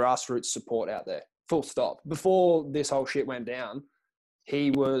grassroots support out there. Full stop. Before this whole shit went down, he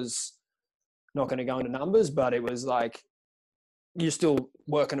was not going to go into numbers, but it was like, you're still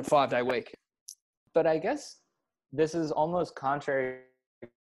working a 5-day week. But I guess this is almost contrary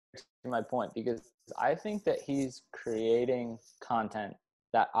to my point, because I think that he's creating content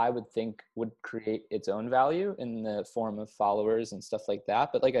that I would think would create its own value in the form of followers and stuff like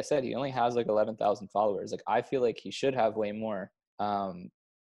that. But like I said, he only has like 11,000 followers. Like, I feel like he should have way more.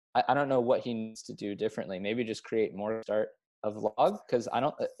 I don't know what he needs to do differently. Maybe just create more, start a vlog. Cause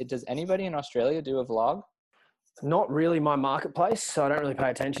does anybody in Australia do a vlog? Not really my marketplace, so I don't really pay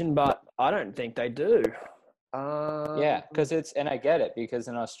attention, but I don't think they do. Yeah, because and I get it, because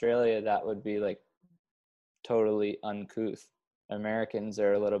in Australia that would be like totally uncouth. Americans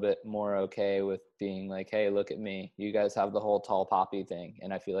are a little bit more okay with being like, hey, look at me. You guys have the whole tall poppy thing.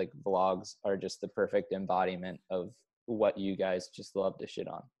 And I feel like vlogs are just the perfect embodiment of what you guys just love to shit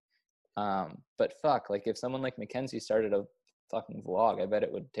on. But fuck, like if someone like Mackenzie started a fucking vlog, I bet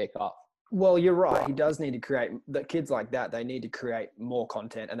it would take off. Well, you're right. He does need to create, the kids like that, they need to create more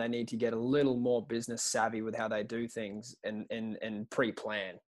content and they need to get a little more business savvy with how they do things and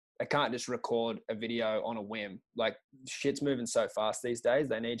pre-plan. They can't just record a video on a whim. Like, shit's moving so fast these days.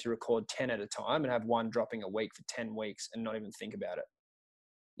 They need to record 10 at a time and have one dropping a week for 10 weeks and not even think about it.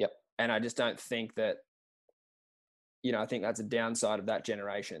 Yep. And I just don't think that, I think that's a downside of that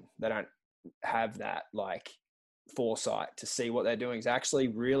generation. They don't have that like foresight to see what they're doing is actually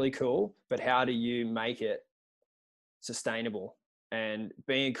really cool, but how do you make it sustainable? And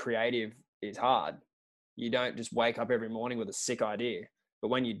being creative is hard. You don't just wake up every morning with a sick idea. But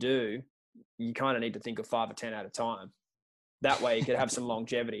when you do, you kind of need to think of 5 or 10 at a time. That way you could have some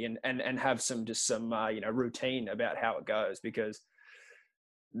longevity and have some routine about how it goes, because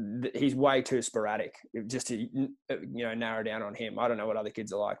he's way too sporadic. Just to, narrow down on him. I don't know what other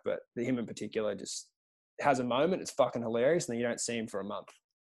kids are like, but him in particular just has a moment. It's fucking hilarious. And then you don't see him for a month.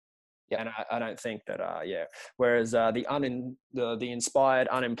 Yeah. And I don't think that, Whereas the inspired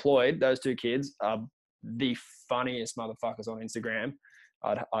unemployed, those two kids are the funniest motherfuckers on Instagram.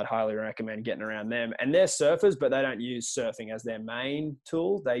 I'd highly recommend getting around them. And they're surfers, but they don't use surfing as their main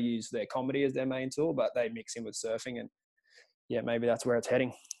tool. They use their comedy as their main tool, but they mix in with surfing. And yeah, maybe that's where it's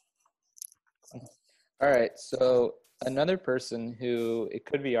heading. All right. So another person who it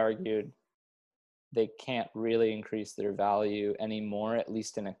could be argued they can't really increase their value anymore, at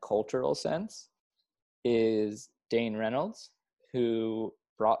least in a cultural sense, is Dane Reynolds, who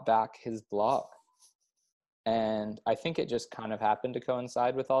brought back his blog. And I think it just kind of happened to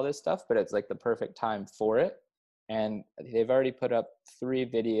coincide with all this stuff, but it's like the perfect time for it. And they've already put up 3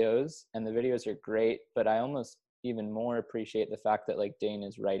 videos, and the videos are great, but I almost even more appreciate the fact that like Dane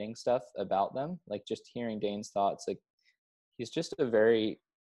is writing stuff about them. Like, just hearing Dane's thoughts, like he's just a very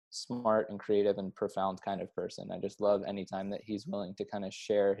smart and creative and profound kind of person. I just love anytime that he's willing to kind of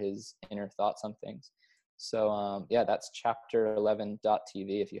share his inner thoughts on things. So that's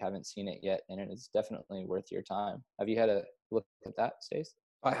chapter11.tv if you haven't seen it yet, and it is definitely worth your time. Have you had a look at that, Stace?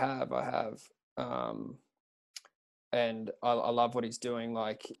 I have. And I love what he's doing.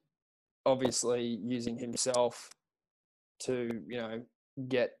 Like, obviously using himself to,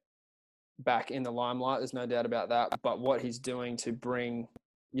 get back in the limelight. There's no doubt about that. But what he's doing to bring,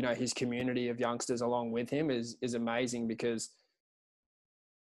 his community of youngsters along with him is amazing, because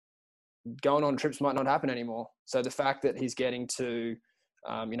going on trips might not happen anymore. So the fact that he's getting to,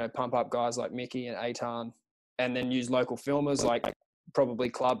 pump up guys like Mickey and Eitan, and then use local filmers like probably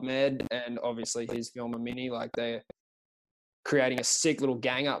Club Med and obviously his filmer Mini, like they're creating a sick little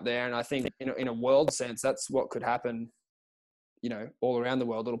gang up there. And I think in a world sense, that's what could happen, all around the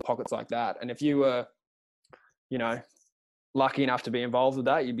world, little pockets like that. And if you were, lucky enough to be involved with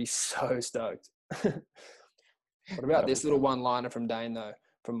that, you'd be so stoked. What about this little one-liner from Dane though?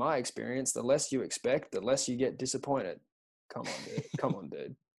 From my experience, the less you expect, the less you get disappointed. Come on,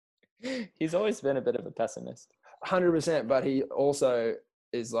 dude. He's always been a bit of a pessimist. 100%, but he also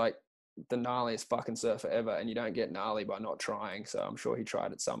is like the gnarliest fucking surfer ever, and you don't get gnarly by not trying. So I'm sure he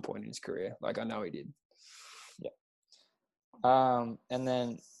tried at some point in his career. Like, I know he did. Yeah. And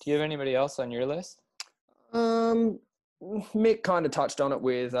then do you have anybody else on your list? Mick kind of touched on it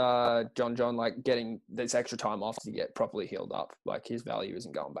with John, like getting this extra time off to get properly healed up. Like his value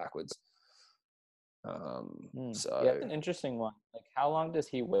isn't going backwards. So yeah, that's an interesting one. Like, how long does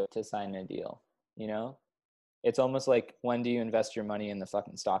he wait to sign a deal? You know, it's almost like, when do you invest your money in the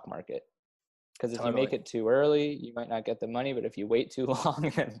fucking stock market? Because if you make it too early, you might not get the money. But if you wait too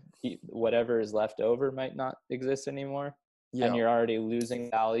long, then whatever is left over might not exist anymore. Yeah. And you're already losing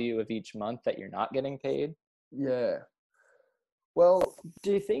value of each month that you're not getting paid. Yeah. Well,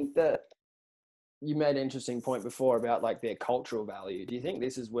 do you think that you made an interesting point before about like their cultural value? Do you think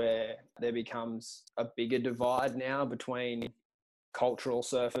this is where there becomes a bigger divide now between cultural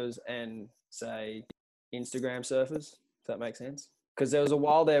surfers and, say, Instagram surfers? Does that make sense? Because there was a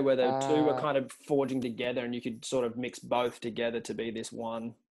while there where the two were kind of forging together, and you could sort of mix both together to be this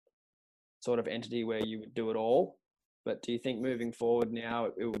one sort of entity where you would do it all. But do you think moving forward now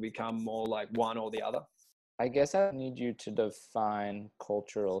it will become more like one or the other? I guess I need you to define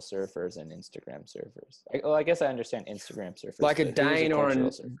cultural surfers and Instagram surfers. I guess I understand Instagram surfers. Like a Dane or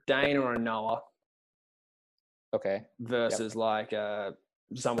a Noah. Okay. Versus like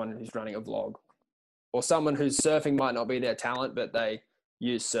someone who's running a vlog, or someone whose surfing might not be their talent, but they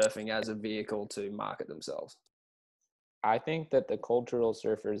use surfing as a vehicle to market themselves. I think that the cultural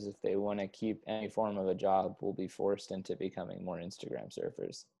surfers, if they want to keep any form of a job, will be forced into becoming more Instagram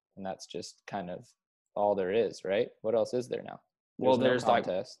surfers. And that's just kind of all there is, right? What else is there now?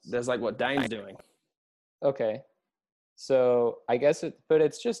 There's like what Dane's doing. Okay. So I guess but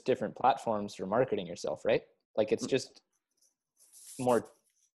it's just different platforms for marketing yourself, right? Like, it's just more,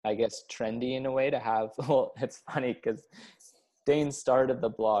 I guess, trendy in a way to have, well, it's funny because Dane started the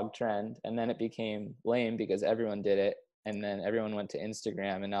blog trend, and then it became lame because everyone did it. And then everyone went to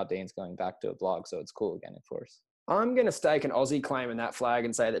Instagram, and now Dane's going back to a blog. So it's cool again, of course. I'm going to stake an Aussie claim in that flag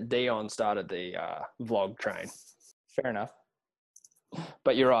and say that Dion started the vlog train. Fair enough.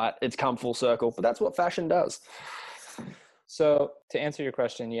 But you're right. It's come full circle. But that's what fashion does. So to answer your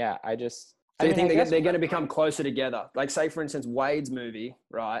question, yeah, Do you think they're going to become closer together? Like, say, for instance, Wade's movie,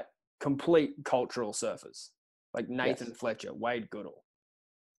 right? Complete cultural surfers. Like Nathan Fletcher, Wade Goodall,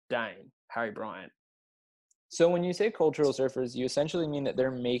 Dane, Harry Bryant. So when you say cultural surfers, you essentially mean that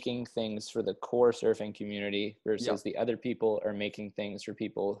they're making things for the core surfing community versus the other people are making things for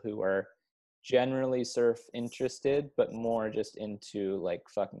people who are generally surf interested, but more just into like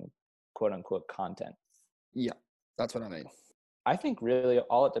fucking quote unquote content. Yeah, that's what I mean. I think really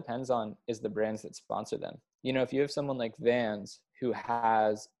all it depends on is the brands that sponsor them. You know, if you have someone like Vans who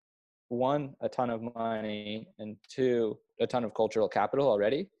has, one, a ton of money, and two, a ton of cultural capital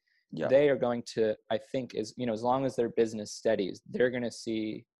already, they are going to, I think, as long as their business steadies, they're going to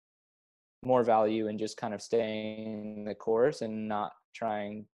see more value in just kind of staying the course and not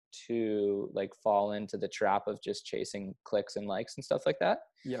trying to like fall into the trap of just chasing clicks and likes and stuff like that.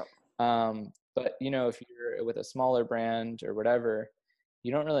 Yeah. But if you're with a smaller brand or whatever,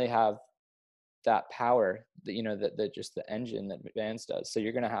 you don't really have that power that, that just the engine that Vans does. So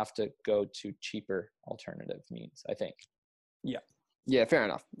you're going to have to go to cheaper alternative means, I think. Yeah, fair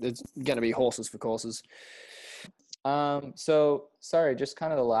enough. It's going to be horses for courses. So sorry, just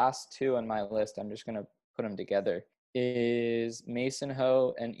kind of the last two on my list, I'm just going to put them together, is Mason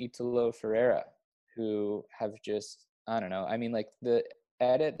Ho and Italo Ferreira, who have just, I don't know. I mean, like the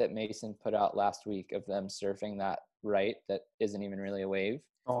edit that Mason put out last week of them surfing that right that isn't even really a wave.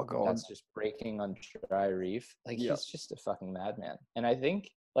 Oh god, that's just breaking on dry reef. Like he's just a fucking madman. And I think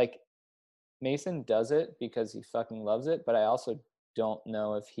like Mason does it because he fucking loves it, but I also don't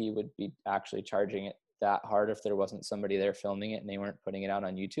know if he would be actually charging it that hard if there wasn't somebody there filming it and they weren't putting it out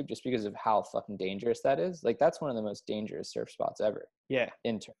on YouTube, just because of how fucking dangerous that is. Like that's one of the most dangerous surf spots ever. Yeah.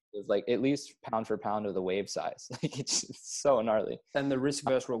 In terms of like at least pound for pound of the wave size. Like it's so gnarly. And the risk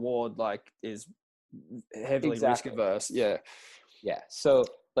versus reward like is heavily risk averse. Yeah. Yeah. So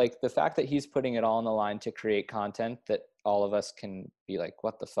like the fact that he's putting it all on the line to create content that all of us can be like,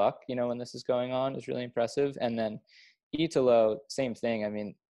 what the fuck, when this is going on is really impressive. And then Italo, same thing. I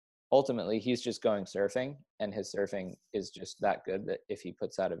mean, ultimately he's just going surfing, and his surfing is just that good that if he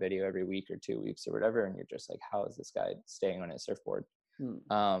puts out a video every week or 2 weeks or whatever, and you're just like, how is this guy staying on his surfboard?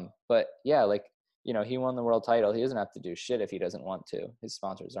 But yeah, like, he won the world title. He doesn't have to do shit if he doesn't want to. His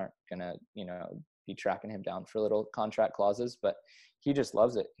sponsors aren't gonna, be tracking him down for little contract clauses, but he just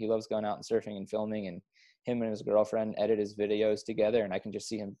loves it. He loves going out and surfing and filming, and him and his girlfriend edit his videos together, and I can just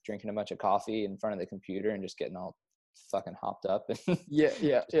see him drinking a bunch of coffee in front of the computer and just getting all fucking hopped up.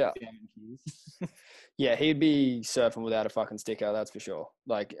 Yeah. Yeah, he'd be surfing without a fucking sticker, that's for sure.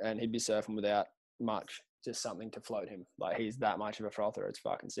 Like, and he'd be surfing without much. just something to float him. Like, he's that much of a frother. It's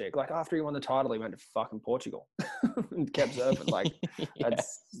fucking sick. Like, after he won the title, he went to fucking Portugal and kept surfing. Like, Yeah.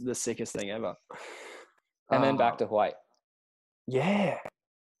 that's the sickest thing ever. And then back to Hawaii. Yeah.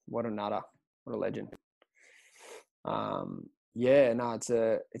 What a nutter. What a legend. Yeah, no, it's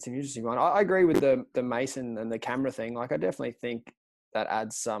an interesting one. I agree with the Mason and the camera thing. Like, I definitely think that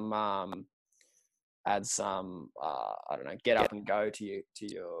adds some I don't know, get up and go to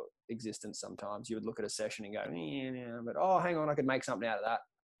your existence. Sometimes you would look at a session and go, yeah, but oh, hang on, I could make something out of that.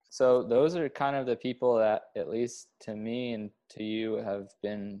 So those are kind of the people that, at least to me and to you, have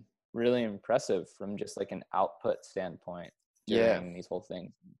been really impressive from just like an output standpoint during these whole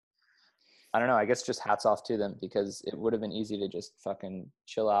things. I don't know, I guess just hats off to them, because it would have been easy to just fucking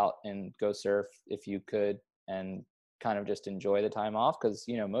chill out and go surf if you could, and kind of just enjoy the time off, because,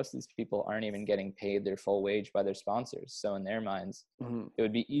 you know, most of these people aren't even getting paid their full wage by their sponsors. So in their minds, it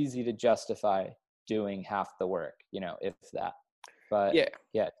would be easy to justify doing half the work, you know, if that. But yeah,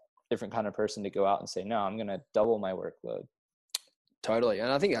 different kind of person to go out and say, no, I'm going to double my workload. Totally.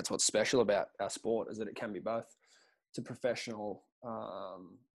 And I think that's what's special about our sport, is that it can be both. It's a professional,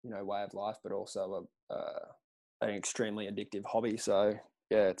 you know, way of life, but also an extremely addictive hobby. So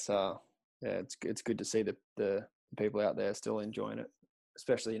yeah, it's good to see the people out there still enjoying it,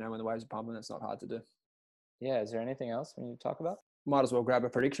 especially, you know, when the waves are pumping. It's not hard to do. Yeah. Is there anything else we need to talk about? Might as well grab a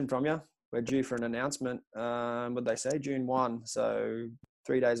prediction from you. We're due for an announcement. What'd they say? June 1. So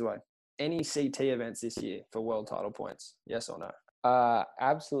 3 days away. Any CT events this year for world title points? Yes or no?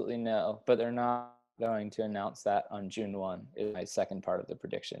 Absolutely no, but they're not going to announce that on June 1 is my second part of the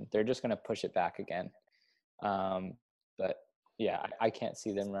prediction. They're just going to push it back again. But yeah, I can't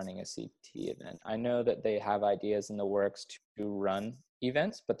see them running a CT event. I know that they have ideas in the works to run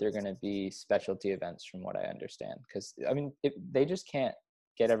events, but they're going to be specialty events from what I understand. Because, I mean, they just can't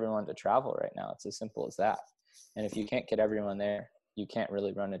get everyone to travel right now. It's as simple as that. And if you can't get everyone there, you can't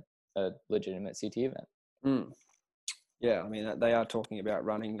really run a legitimate CT event. Yeah, I mean, they are talking about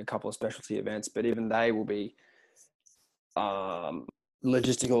running a couple of specialty events, but even they will be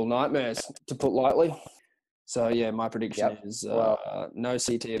logistical nightmares, to put lightly. So yeah, my prediction is no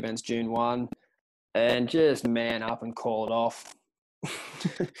CT events June 1, and just man up and call it off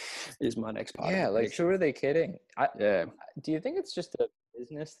is my next part. Yeah, like, who are they kidding? Yeah. Do you think it's just a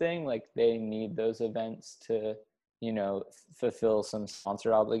business thing? Like, they need those events to, you know, fulfill some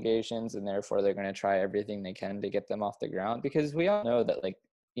sponsor obligations, and therefore they're going to try everything they can to get them off the ground? Because we all know that, like,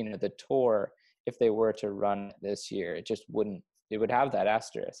 you know, the tour, if they were to run this year, it would have that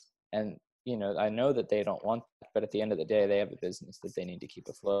asterisk. And, you know, I know that they don't want that, but at the end of the day, they have a business that they need to keep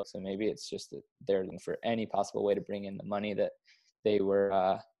afloat. So maybe it's just that they're looking for any possible way to bring in the money that they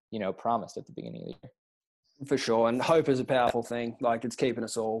were, you know, promised at the beginning of the year. For sure. And hope is a powerful thing. Like, it's keeping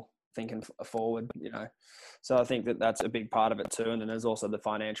us all thinking forward, you know. So I think that that's a big part of it too. And then there's also the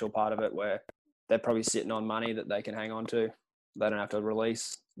financial part of it, where they're probably sitting on money that they can hang on to. They don't have to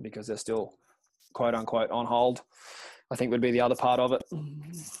release because they're still, quote unquote, on hold, I think would be the other part of it.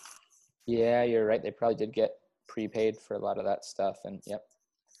 Yeah, you're right. They probably did get prepaid for a lot of that stuff. And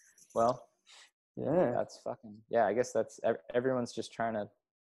well, yeah, that's fucking, I guess that's, everyone's just trying to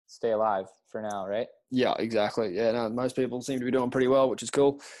stay alive for now, right? Yeah, exactly. Yeah, no, most people seem to be doing pretty well, which is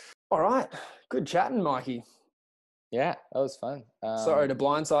cool. All right. Good chatting, Mikey. Yeah, that was fun. Sorry to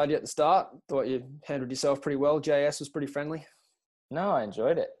blindside you at the start. Thought you handled yourself pretty well. JS was pretty friendly. No, I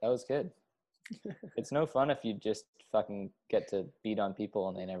enjoyed it. That was good. It's no fun if you just fucking get to beat on people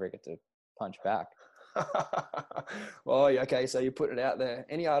and they never get to punch back. Well, okay, so you put it out there.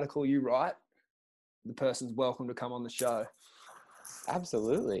 Any article you write, the person's welcome to come on the show.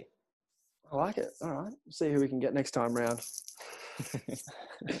 Absolutely. I like it. All right. See who we can get next time round.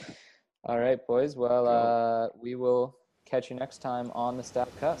 All right, boys. Well, we will catch you next time on the Stab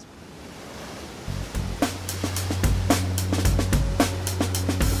Cusp.